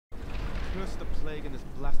Curse the plague and this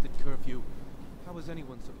blasted curfew. How is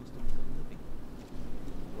anyone supposed to make a living?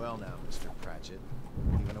 Well now, Mr. Pratchett,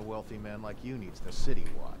 even a wealthy man like you needs the city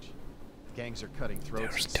watch. Gangs are cutting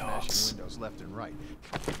throats and smashing windows left and right.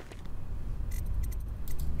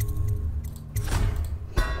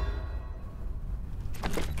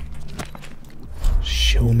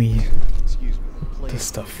 Show me Excuse me, the plague the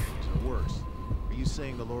stuff. or worse. Are you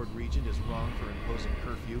saying the Lord Regent is wrong for imposing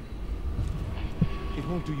curfew? It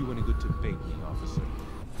won't do you any good to bait me, officer.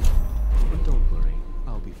 But don't worry,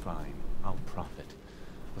 I'll be fine. I'll profit.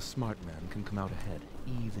 A smart man can come out ahead,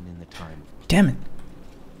 even in the time. Damn it.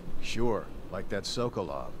 Sure, like that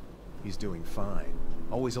Sokolov. He's doing fine.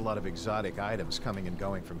 Always a lot of exotic items coming and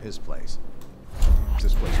going from his place. Is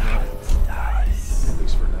this place not? At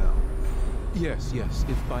least for now. Yes, yes.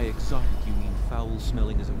 If by exotic you mean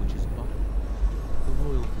foul-smelling as a witch's bottom, the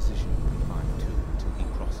royal physician will be fine too until he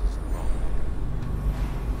crosses the wrong line.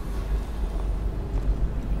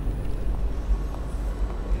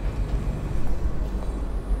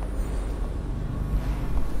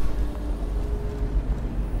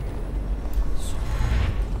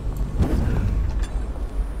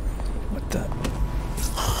 What the?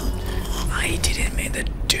 I didn't mean to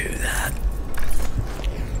do that.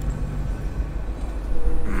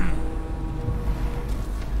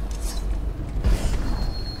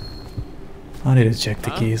 I need to check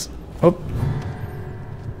the keys. Oh!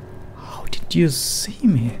 How did you see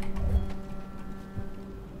me?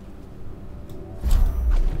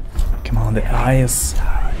 Come on, the eyes.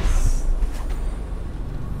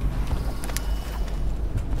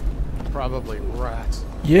 Probably rats.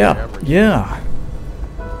 Yeah, yeah.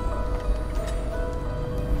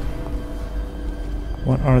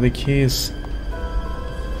 What are the keys?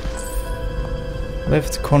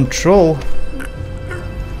 Left control.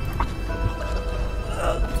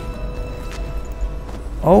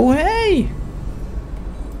 Oh hey!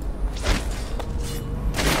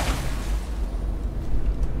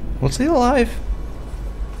 Was he alive?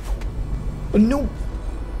 Oh, no!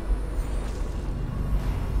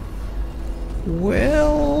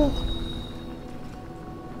 Well...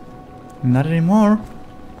 Not anymore.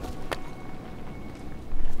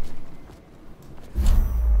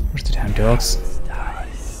 Where's the damn dogs?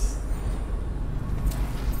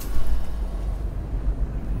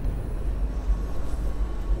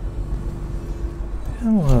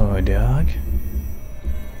 Hello, dog.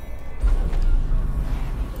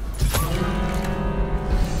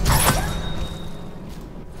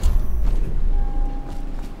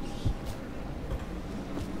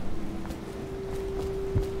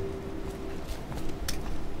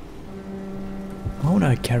 Why would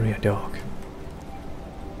I carry a dog?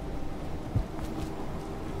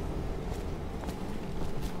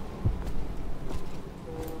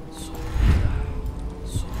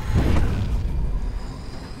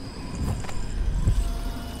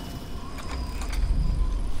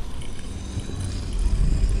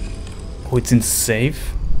 Oh, it's in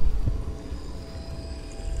safe?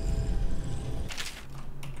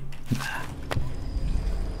 Nah.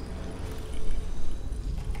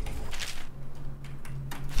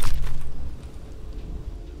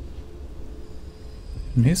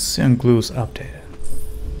 Mission clues updated.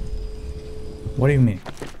 What do you mean?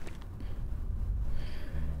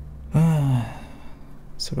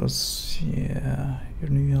 Suppose, yeah, your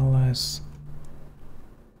new allies.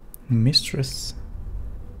 Mistress.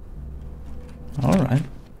 Alright.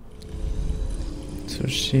 So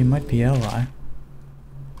she might be ally.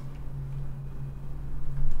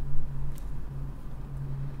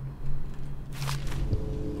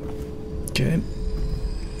 Okay.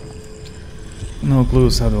 No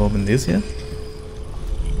clues how to open this yet.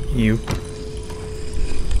 You.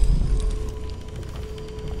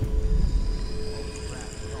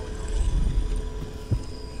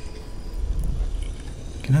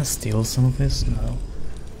 Can I steal some of this? No.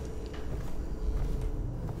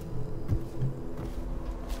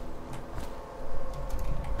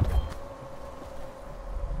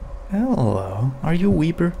 Hello, are you a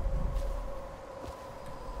weeper?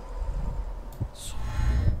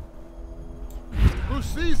 Who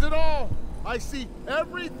sees it all? I see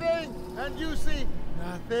everything, and you see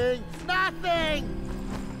nothing. Nothing!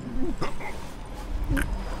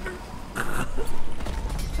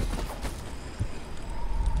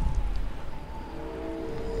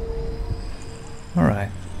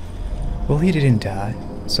 Alright. Well, he didn't die,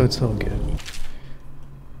 so it's all good.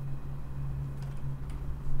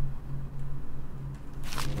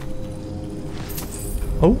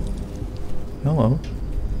 Oh! Hello.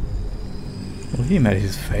 Well, he met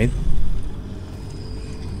his fate.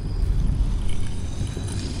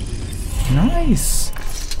 Nice!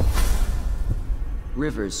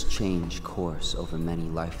 Rivers change course over many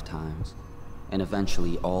lifetimes, and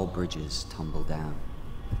eventually all bridges tumble down.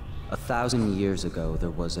 1,000 years ago, there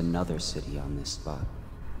was another city on this spot.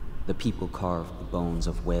 The people carved the bones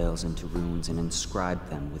of whales into runes and inscribed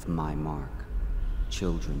them with my mark.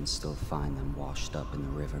 Children still find them washed up in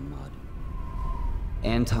the river mud.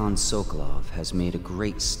 Anton Sokolov has made a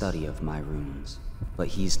great study of my runes, but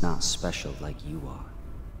he's not special like you are.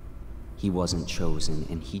 He wasn't chosen,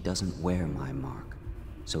 and he doesn't wear my mark,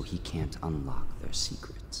 so he can't unlock their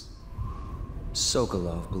secrets.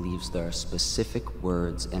 Sokolov believes there are specific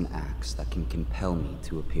words and acts that can compel me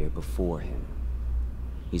to appear before him.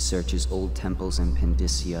 He searches old temples in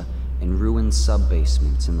Pendicia and ruined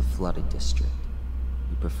sub-basements in the flooded district.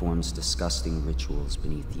 He performs disgusting rituals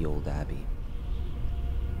beneath the old abbey.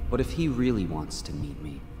 But if he really wants to meet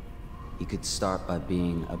me, he could start by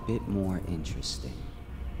being a bit more interesting.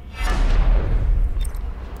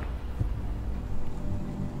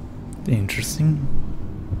 Interesting.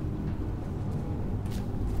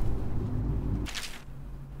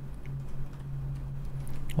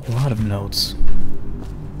 A lot of notes.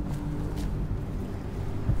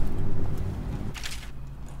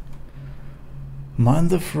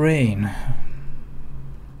 Month of rain,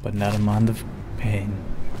 but not a month of pain.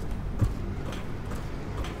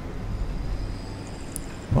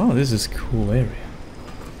 Wow, this is a cool area.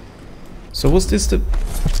 So was this the...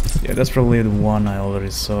 Yeah, that's probably the one I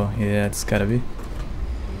already saw. Yeah, it's gotta be.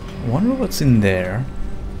 I wonder what's in there.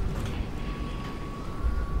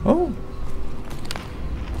 Oh!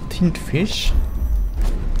 Tinned fish?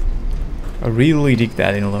 I really dig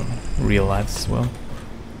that in real life as well.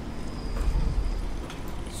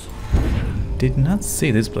 Did not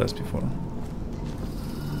see this place before.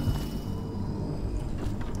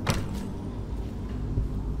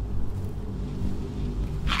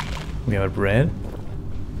 We have bread.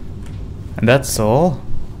 And that's all?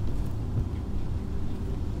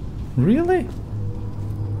 Really?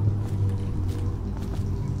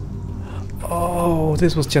 Oh,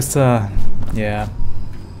 this was just a... yeah.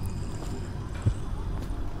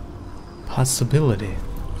 Possibility.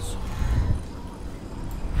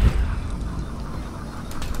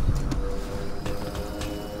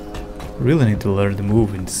 Really need to learn the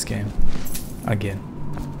move in this game. Again.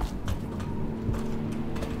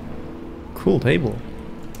 Cool table.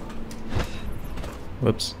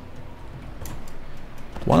 Whoops.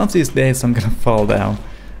 One of these days I'm gonna fall down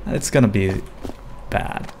and it's gonna be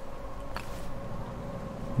bad.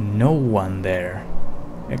 No one there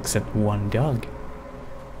except one dog.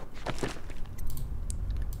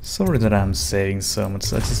 Sorry that I'm saving so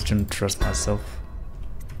much, I just don't trust myself.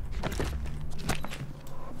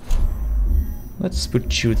 Let's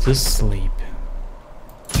put you to sleep.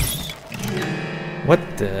 What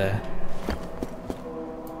the?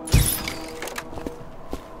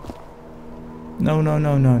 No, no,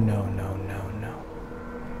 no, no, no, no, no, no.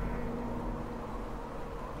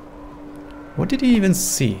 What did he even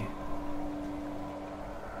see?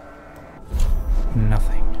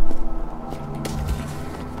 Nothing.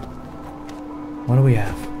 What do we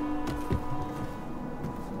have?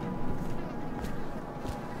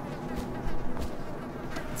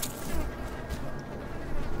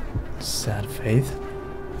 Sad faith.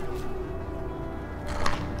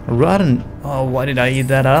 Rotten. Oh, why did I eat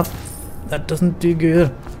that up? That doesn't do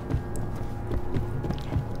good.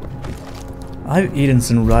 I've eaten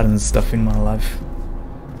some rotten stuff in my life,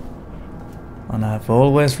 and I've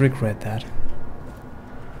always regret that.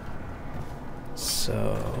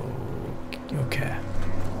 So, okay.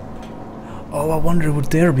 Oh, I wonder would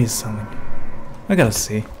there be something. I gotta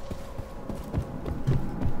see.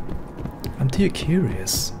 I'm too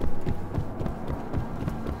curious.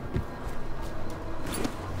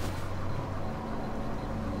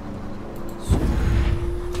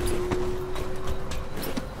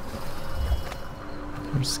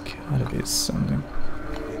 There's gotta be something.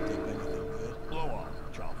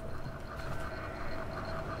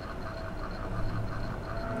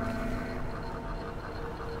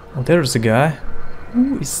 Oh, there's a guy.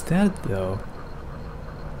 Who is that though?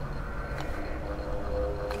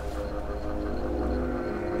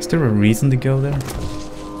 Is there a reason to go there?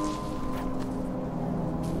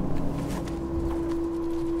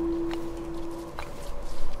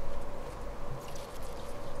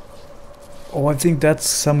 Oh, I think that's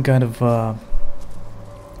some kind of oh,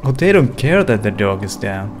 they don't care that the dog is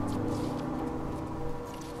down.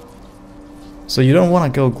 So you don't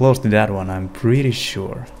want to go close to that one, I'm pretty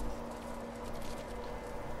sure.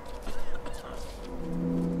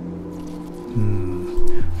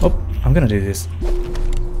 Oh, I'm gonna do this.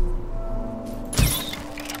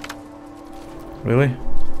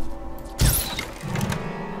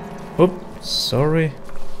 Oops, sorry.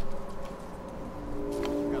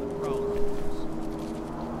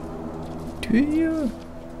 Do you?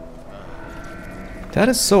 That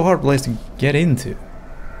is so hard place to get into.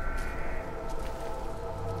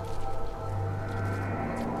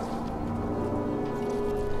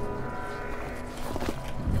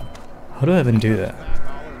 How do I even do that?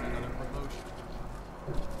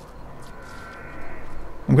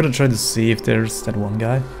 I'm gonna try to see if there's that one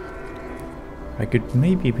guy. I could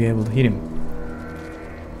maybe be able to hit him.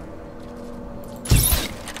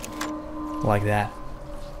 Like that.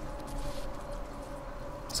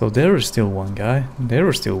 So there is still one guy. There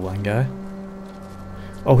is still one guy.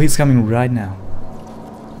 Oh, he's coming right now.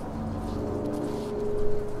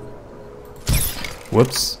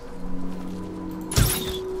 Whoops.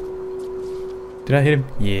 Did I hit him?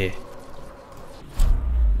 Yeah.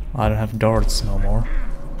 I don't have darts no more.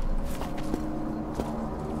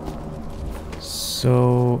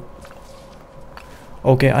 So...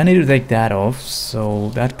 okay, I need to take that off, so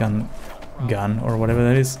that gun or whatever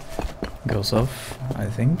that is goes off, I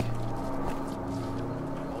think.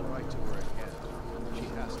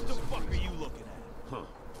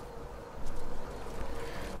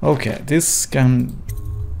 Okay, this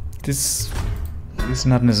is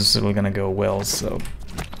not necessarily gonna go well, so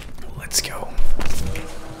let's go.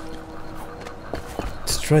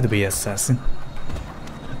 Let's try to be assassin.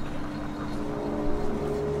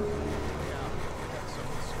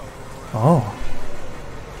 Oh.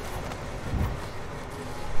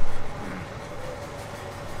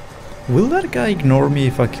 Will that guy ignore me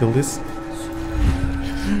if I kill this?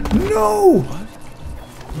 No!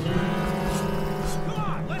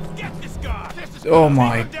 Oh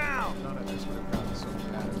my.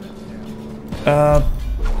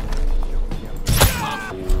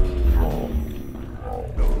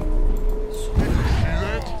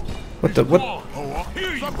 What the what?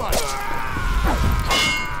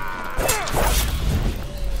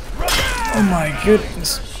 Oh my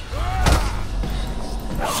goodness.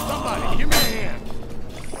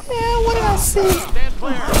 Yeah, what did I see?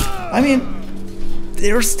 I mean,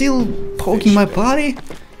 they're still poking my body?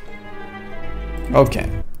 Okay.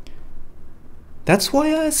 That's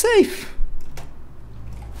why I'm safe.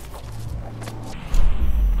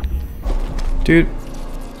 Dude,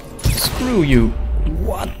 screw you.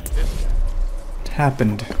 What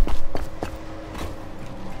happened?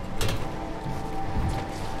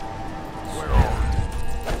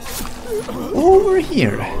 Over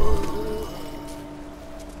here.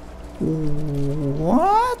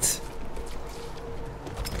 What?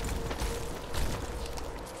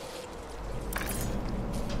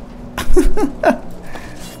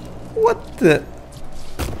 What the?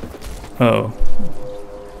 Oh.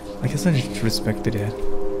 I guess I just respected it.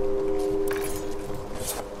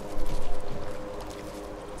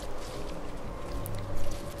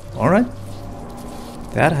 Alright.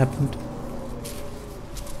 That happened.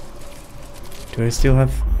 Do I still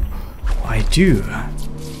have... I do.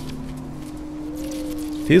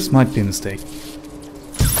 This might be a mistake.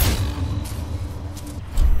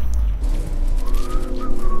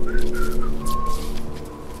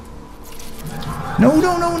 No,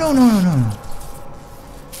 no, no, no, no, no, no.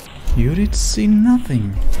 You did see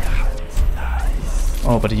nothing.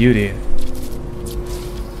 Oh, but you did.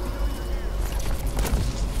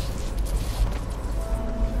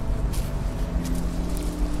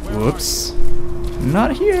 Whoops.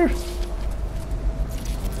 Not here.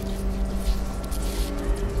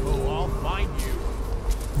 Oh, I'll find you.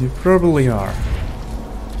 You probably are.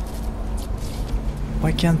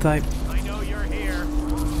 Why can't I? I know you're here.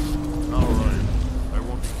 All right. I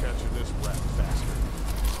won't be catching this rat bastard.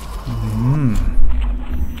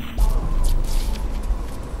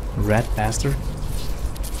 Rat bastard?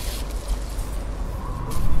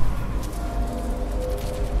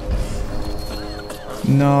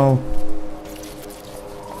 No.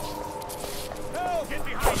 No, get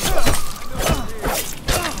behind you.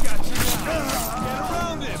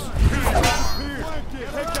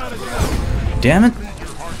 Damn it!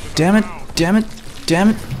 Damn it! Damn it! Damn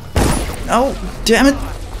it! Oh, damn it!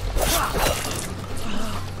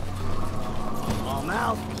 All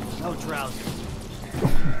mouth, no trousers.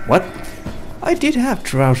 What? I did have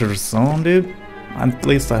trousers on, dude. At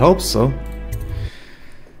least I hope so.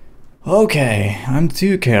 Okay, I'm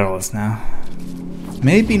too careless now.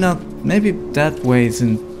 Maybe not. Maybe that way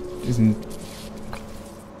isn't.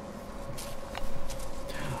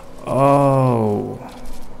 Oh.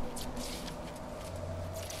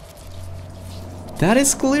 That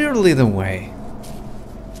is clearly the way.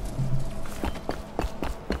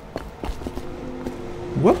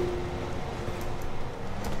 Whoop.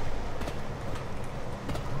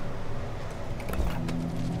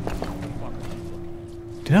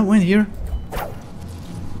 Did I win here? I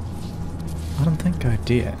don't think I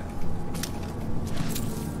did.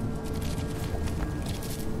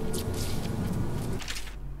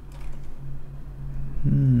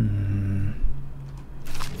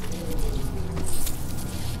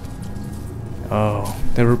 Oh,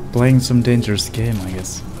 they were playing some dangerous game, I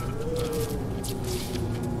guess.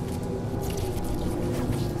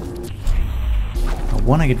 I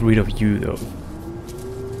wanna get rid of you, though.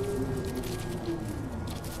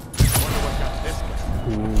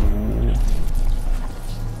 Ooh.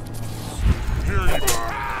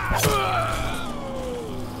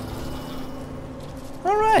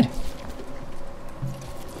 All right.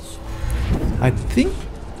 I think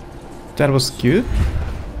that was good.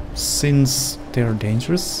 Since they are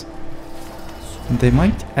dangerous, they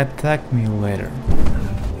might attack me later.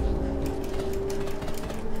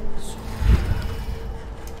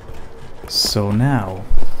 So now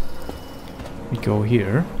we go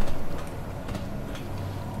here,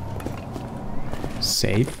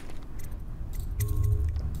 save,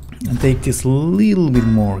 and take this a little bit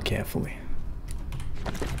more carefully.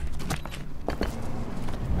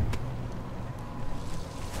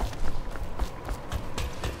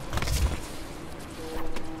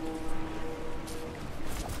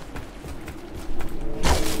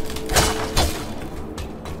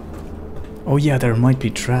 Oh yeah, there might be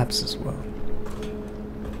traps as well.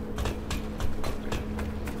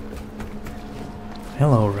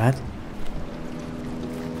 Hello, rat.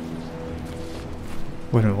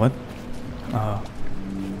 Wait a minute, what?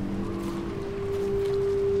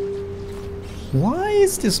 Why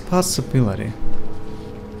is this possibility?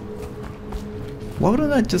 Why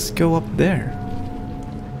don't I just go up there?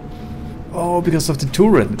 Oh, because of the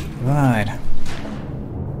turret. Right.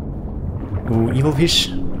 Oh, evil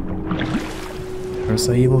fish. There's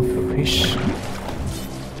a evil fish.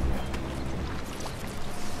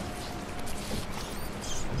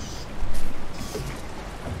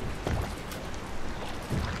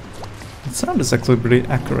 The sound is actually pretty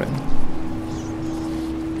accurate.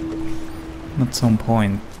 At some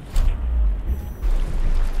point.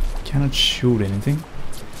 Cannot shoot anything.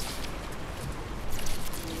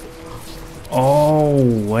 Oh,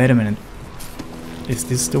 wait a minute. Is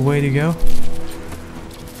this the way to go?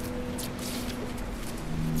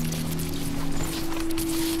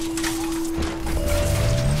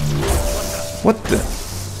 What the?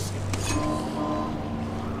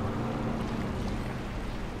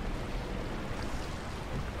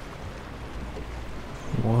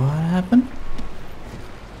 What happened?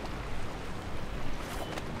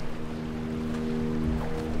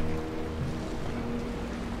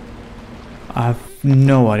 I have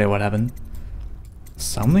no idea what happened.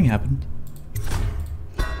 Something happened.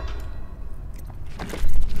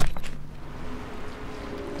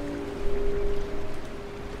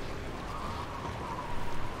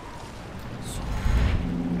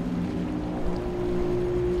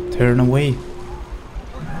 Turn away.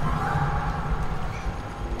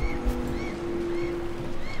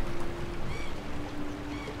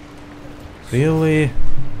 Really?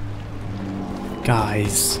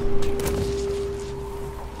 Guys.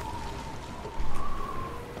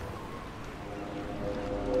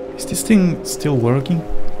 Is this thing still working?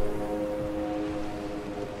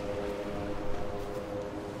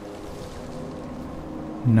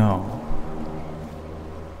 No.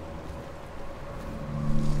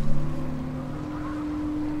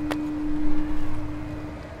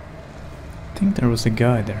 I think there was a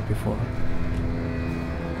guy there before.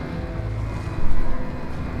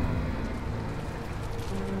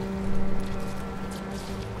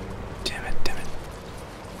 Damn it, damn it.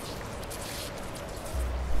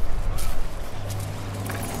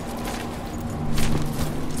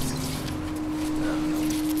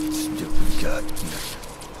 Stupid cat.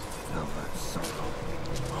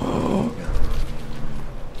 Oh.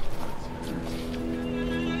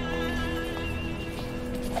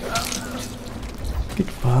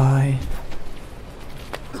 Goodbye.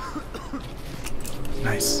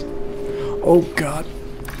 Nice. Oh god.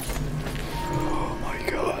 Oh my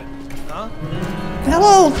god. Huh?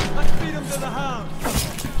 Hello! Let's feed him to the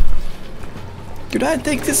hounds. Could I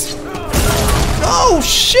take this? Oh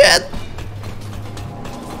shit!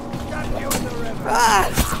 Got you in the river. Ah!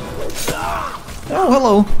 Oh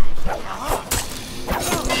hello.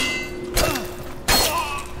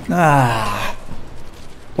 Ah!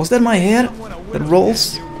 Was that my head that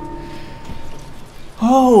rolls?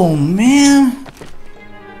 Oh man!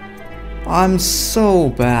 I'm so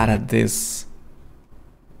bad at this.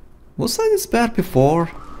 Was I this bad before?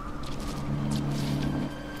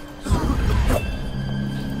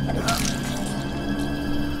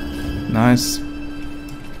 Nice.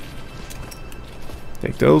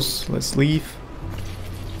 Take those. Let's leave.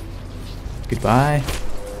 Goodbye.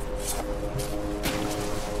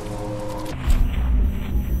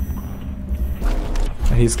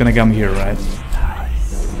 He's gonna come here, right?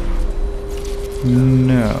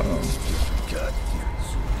 No.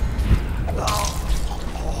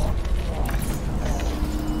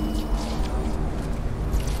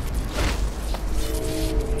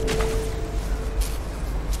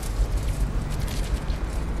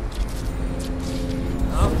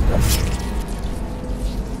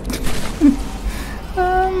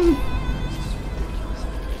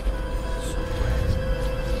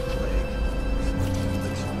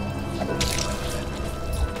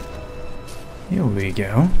 Here we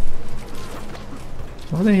go.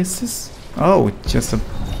 What is this? Oh, it's just a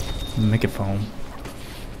megaphone.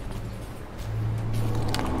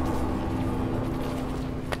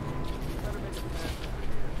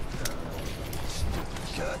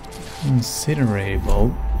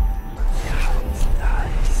 Incinerable.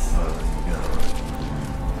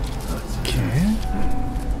 Okay.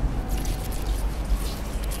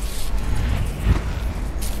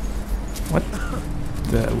 What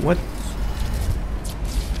the what?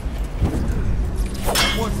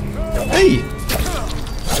 Hey!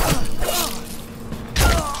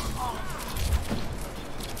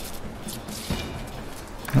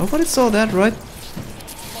 Nobody saw that, right?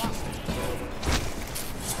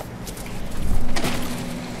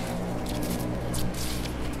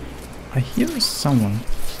 I hear someone.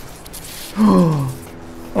 Oh!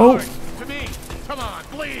 To me! Come on,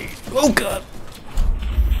 bleed! Oh god!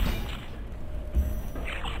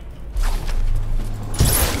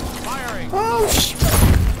 Firing! Oh!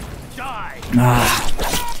 Die! Ah!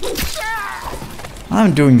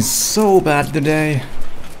 I'm doing so bad today.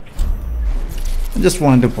 I just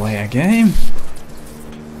wanted to play a game.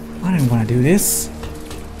 I didn't want to do this.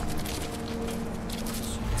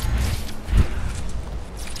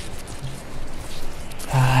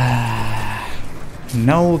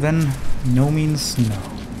 No, then no means no.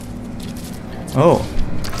 Oh.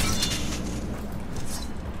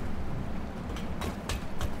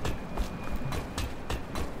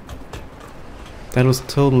 That was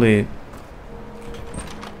totally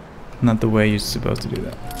not the way you're supposed to do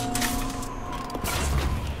that.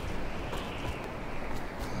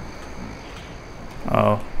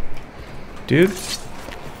 Oh. Dude.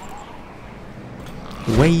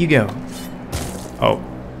 Away you go. Oh.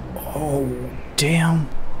 Oh, damn.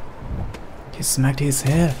 He smacked his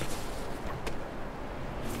head.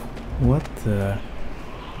 What the?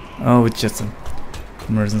 Oh, it's just an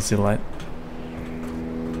emergency light.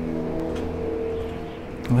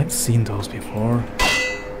 I've seen those before.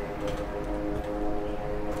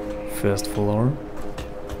 First floor.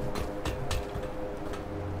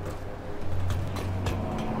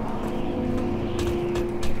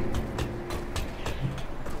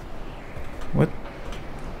 What?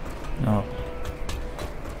 Oh.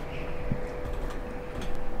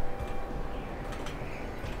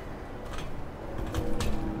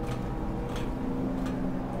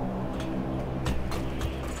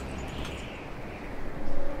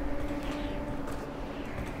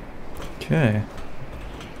 Okay.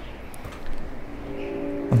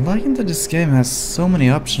 I'm liking that this game has so many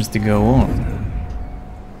options to go on.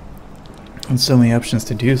 And so many options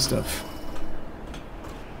to do stuff.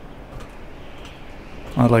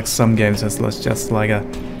 Not like some games that's just like a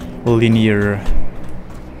linear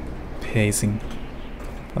pacing.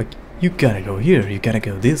 Like, you gotta go here, you gotta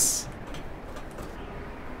go this.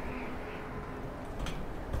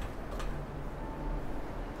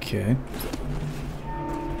 Okay.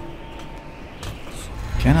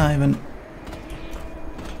 Can I even...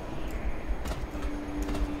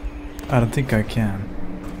 I don't think I can.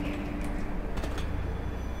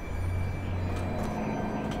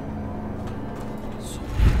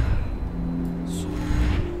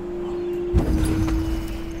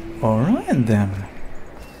 Alright then.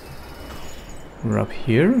 We're up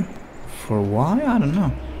here? For why? I don't know.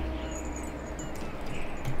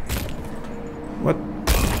 What?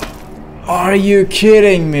 Are you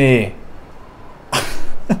kidding me?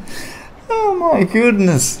 Oh my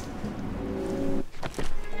goodness.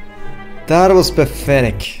 That was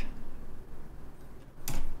pathetic.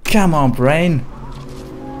 Come on, brain.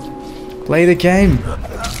 Play the game.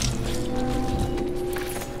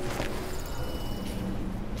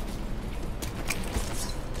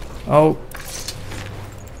 Oh.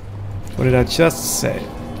 What did I just say?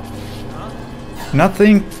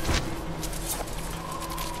 Nothing.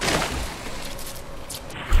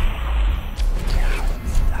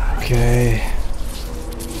 Okay.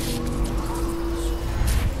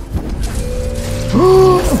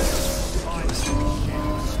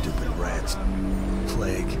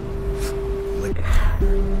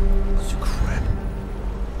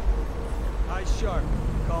 eyes sharp.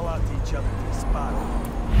 Call out to each other to the spot.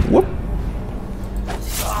 Whoop.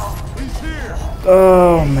 He's here.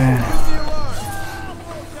 Oh man.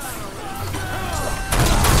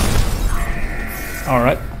 All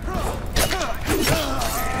right.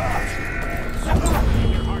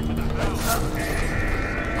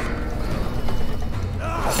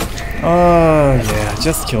 Oh yeah,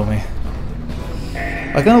 just kill me.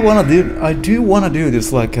 I do wanna do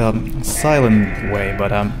this like silent way,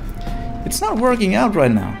 but it's not working out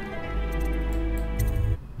right now.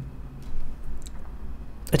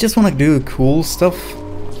 I just wanna do cool stuff.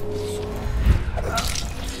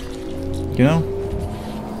 You know?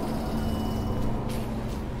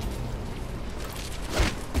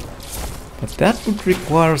 But that would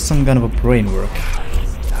require some kind of a brain work.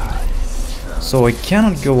 So I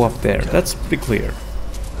cannot go up there, that's pretty clear.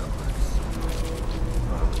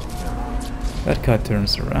 That guy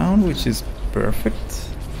turns around, which is perfect.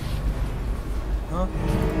 Huh?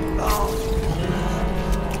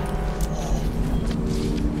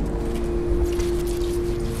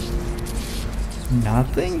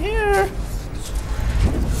 Nothing here.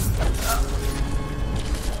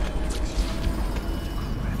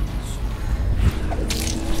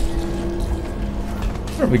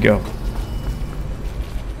 There we go.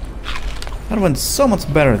 That went so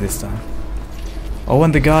much better this time. Oh,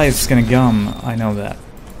 and the guy is gonna come, I know that.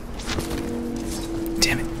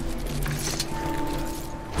 Damn it.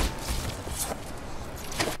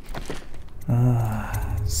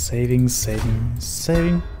 Saving, saving,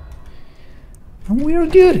 saving. And we are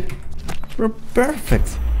good. We're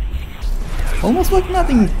perfect. Almost like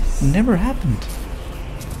nothing never happened.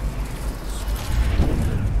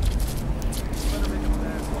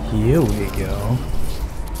 Here we go.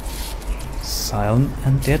 Silent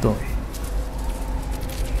and deadly.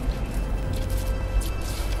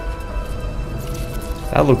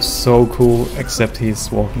 That looks so cool, except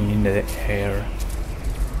he's walking in the air,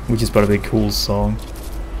 which is probably a cool song.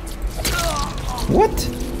 What?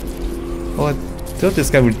 Oh, I thought this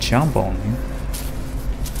guy would jump on me.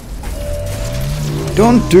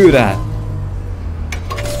 Don't do that!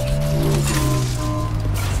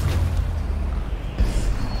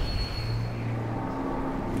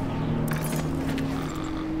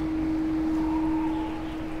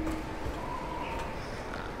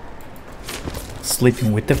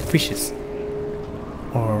 Sleeping with the fishes.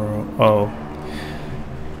 Or... oh.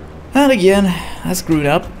 And again, I screwed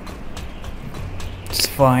up. It's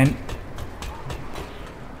fine.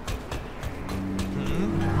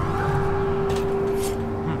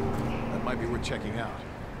 That might be worth checking out.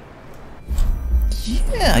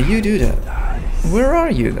 Yeah, you do that. Where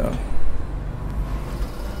are you though?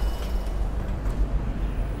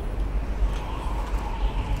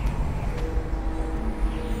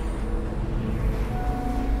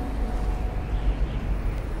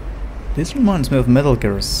 This reminds me of Metal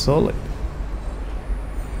Gear Solid.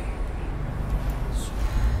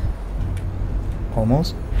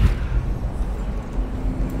 Almost.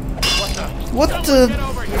 What the?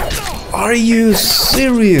 Are you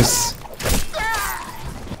serious?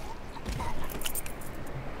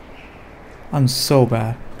 I'm so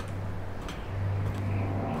bad.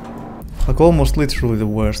 Like almost literally the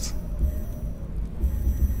worst.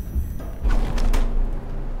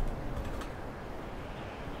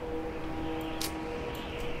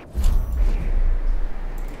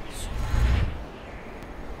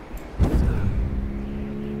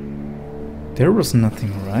 There was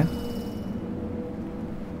nothing, right?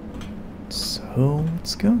 So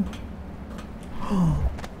let's go.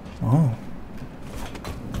 Oh.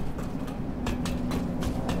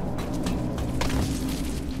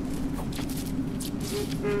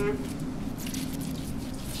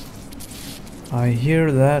 I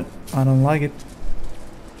hear that. I don't like it.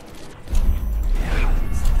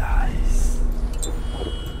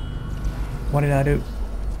 What did I do?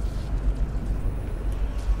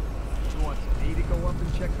 Need to go up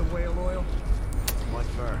and check the whale oil? What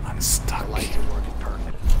for? I'm stuck. Working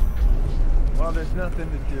perfect. Well, there's nothing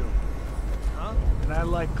to do. Huh? And I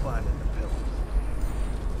like climbing the pillars.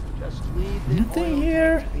 Just leave the Nothing oil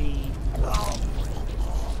here. be. Oh.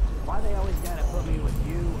 Why they always gotta put me with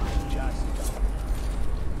you, I just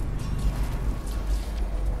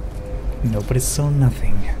don't. Nobody saw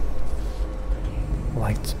nothing.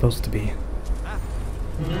 Like it's supposed to be.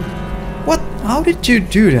 What? How did you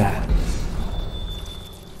do that?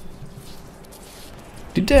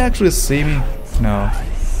 Did they actually see me? No.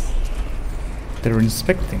 They're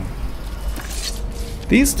inspecting.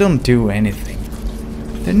 These don't do anything.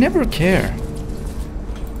 They never care.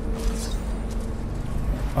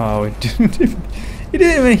 Oh, it didn't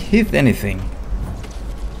even hit anything.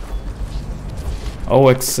 Oh,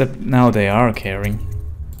 except now they are caring.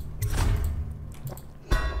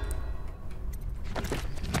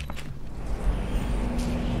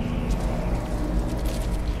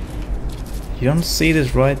 You don't see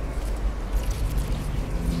this, right?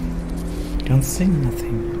 You don't see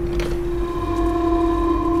nothing.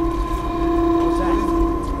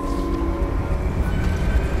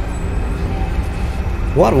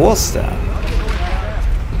 What was that?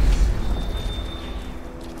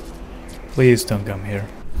 Please don't come here.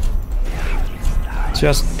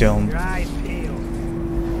 Just don't.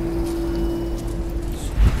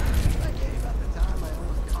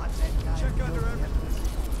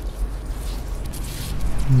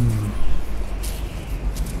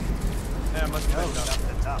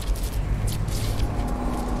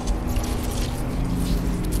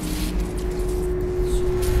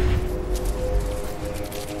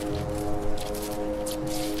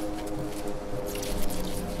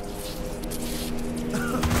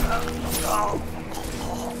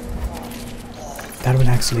 That was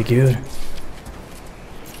actually good.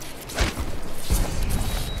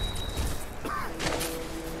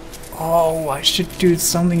 Oh, I should do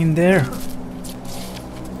something in there.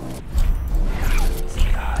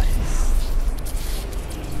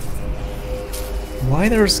 Why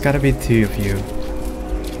there's gotta be two of you?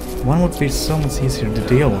 One would be so much easier to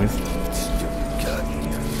deal with.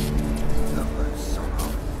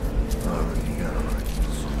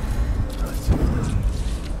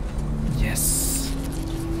 Yes.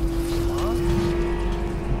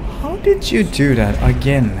 How did you do that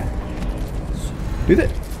again? Do they...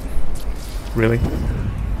 Really?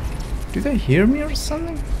 Do they hear me or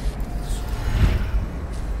something?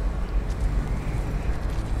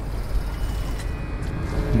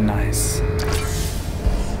 Nice.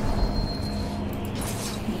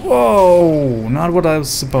 Whoa! Not what I was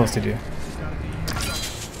supposed to do.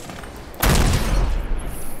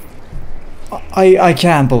 I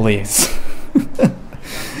can't believe it.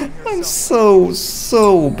 I'm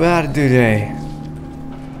so bad today.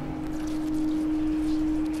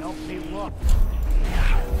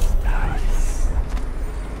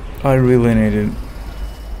 I really need it.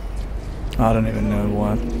 I don't even know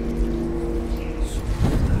what.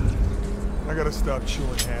 I gotta stop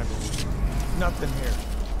chewing handles. Nothing here.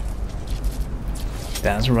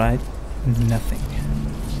 That's right. Nothing.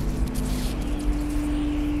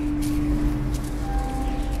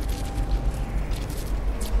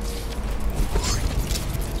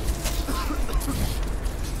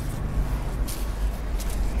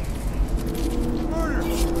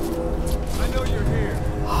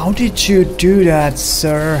 How did you do that,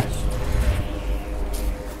 sir?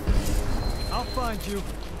 I'll find you.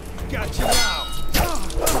 Got you now.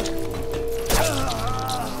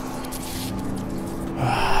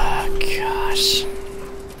 Ah, gosh.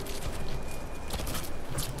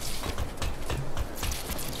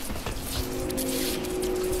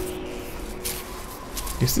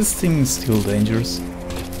 Is this thing still dangerous?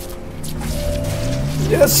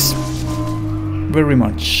 Yes! Very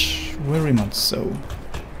much so.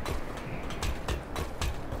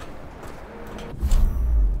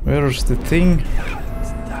 Where's the thing? I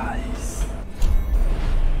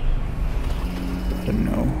don't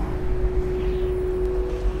know.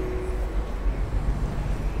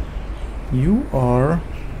 You are...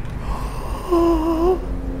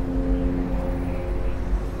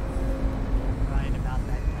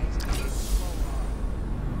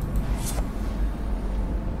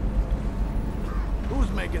 Who's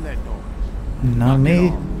making that noise? Not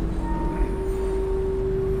me.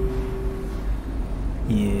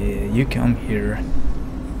 Yeah, you come here.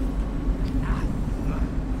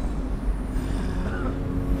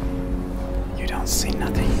 You don't see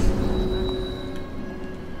nothing.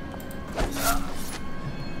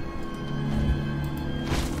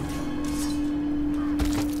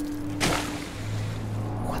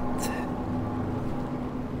 What the?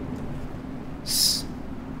 Shh.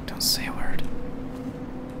 Don't say a word.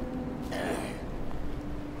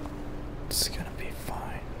 It's gonna be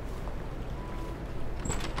fine.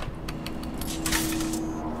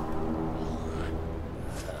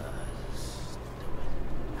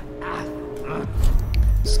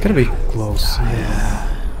 It's gonna be close, yeah.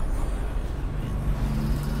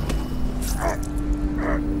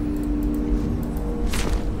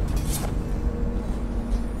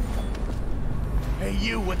 Hey,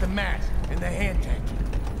 you with the mask and the hand tank.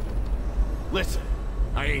 Listen,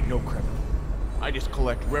 I ain't no criminal. I just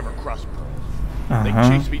collect river cross pearls. They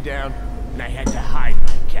chased me down, and I had to hide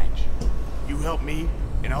my catch. You help me,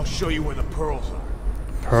 and I'll show you where the pearls are.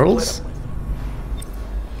 Pearls?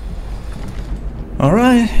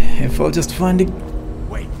 Alright, if I'll just find it.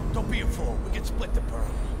 Wait, don't be afraid. for? We can split the pearls.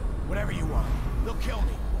 Whatever you want. They'll kill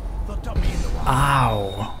me. They'll dump me in the water.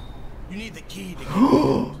 Ow. You need the key to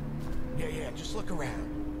get Yeah, just look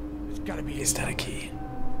around. There's gotta be. Is that a key?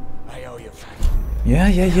 I owe you a fight.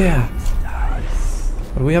 Yeah.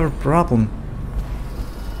 But we have a problem.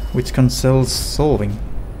 Which concerns solving.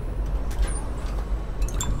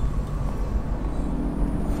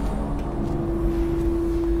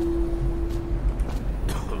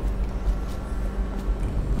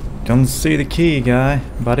 Don't see the key, guy,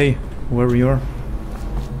 buddy, wherever you are.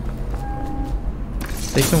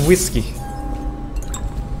 Take some whiskey.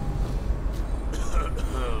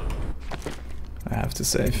 I have to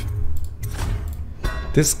save.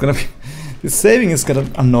 This is gonna be... This saving is gonna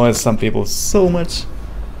annoy some people so much.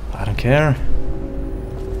 I don't care.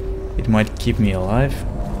 It might keep me alive.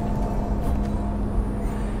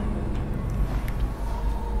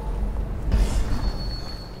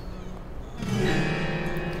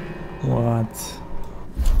 What?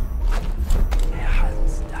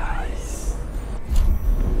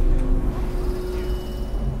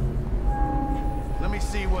 Let me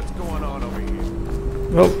see what's going on over here.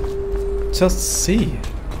 Well, just see.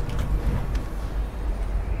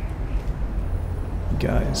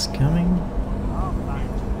 Guys coming?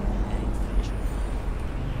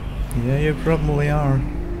 Yeah, you probably are. You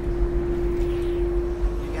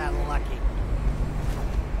got lucky.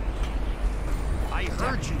 I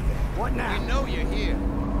heard you there. What now? We know you're here.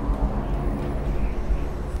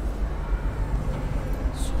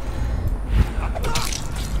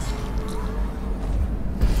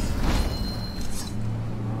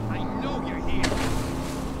 I know you're here.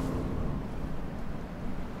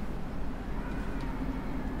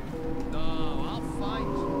 No, I'll fight.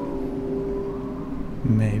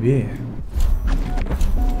 Maybe.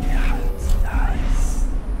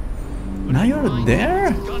 Now you're there?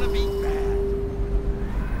 It's gonna be bad.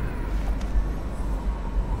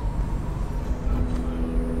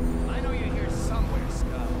 I know you're here somewhere,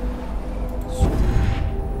 Scott.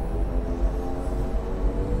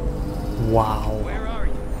 Wow. Where are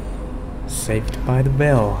you? Saved by the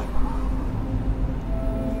bell.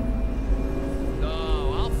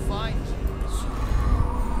 No, I'll fight.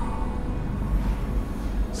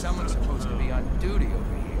 Someone's supposed to be on duty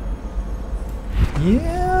over here.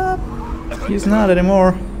 Yeah, he's not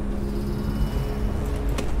anymore.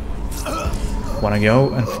 Wanna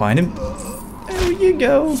go and find him? There you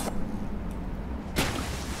go.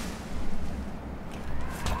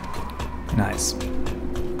 Nice.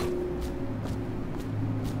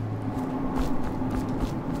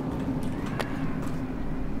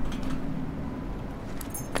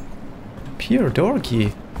 Pure door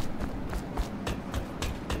key.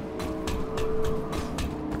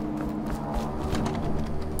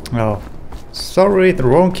 Oh, sorry, the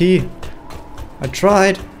wrong key. I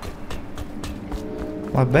tried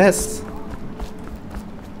my best.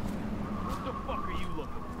 What the fuck are you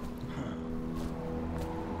looking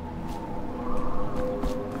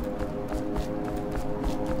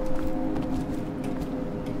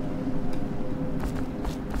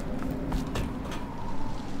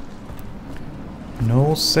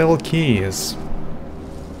No cell keys.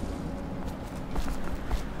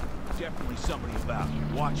 Definitely somebody about here.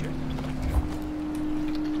 Watch it.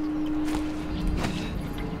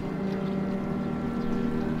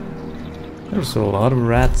 There's a lot of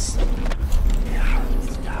rats.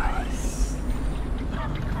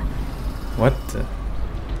 What the?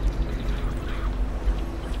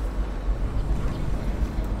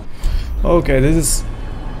 Okay, this is...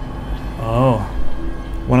 Oh,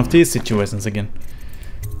 one of these situations again.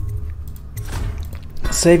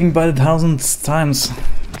 Saving by the thousandth times.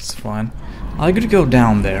 It's fine. I could go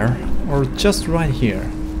down there, or just right here.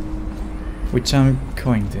 Which I'm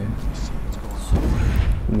going to.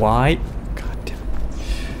 Why? God damn it.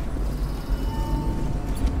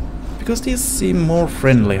 Because these seem more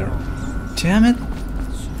friendlier. Damn it.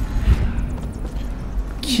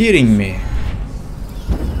 Kidding me.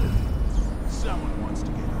 Someone wants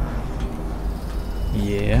to get hurt.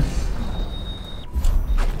 Yeah.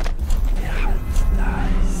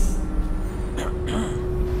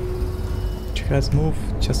 You guys move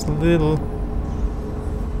just a little.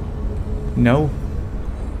 No.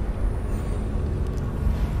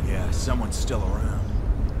 Yeah, someone's still around.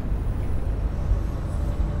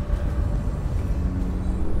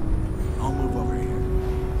 I'll move over here.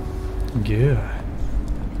 Good.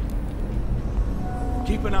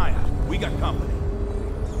 Keep an eye out. We got company.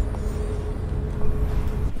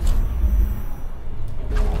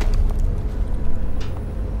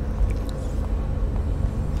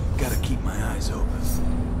 Gotta keep my eyes open.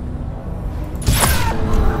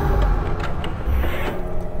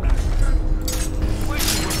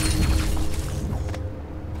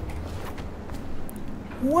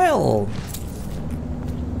 Well,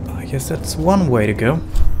 I guess that's one way to go.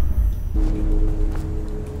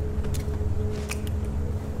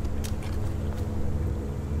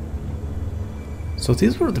 So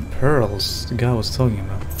these were the pearls the guy was talking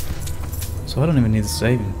about. So I don't even need to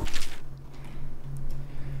save him.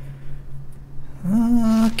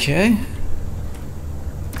 Okay.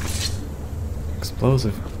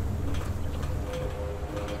 Explosive.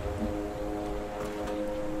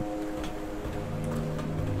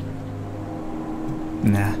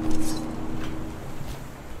 Nah.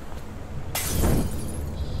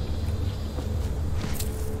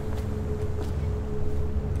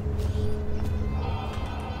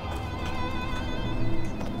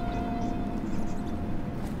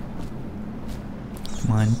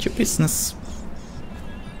 Mind your business.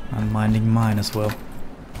 I'm minding mine as well.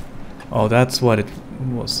 Oh, that's what it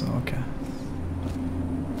was. Okay.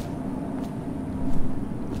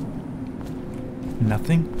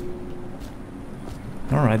 Nothing?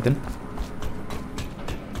 Alright then.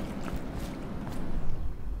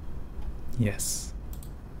 Yes.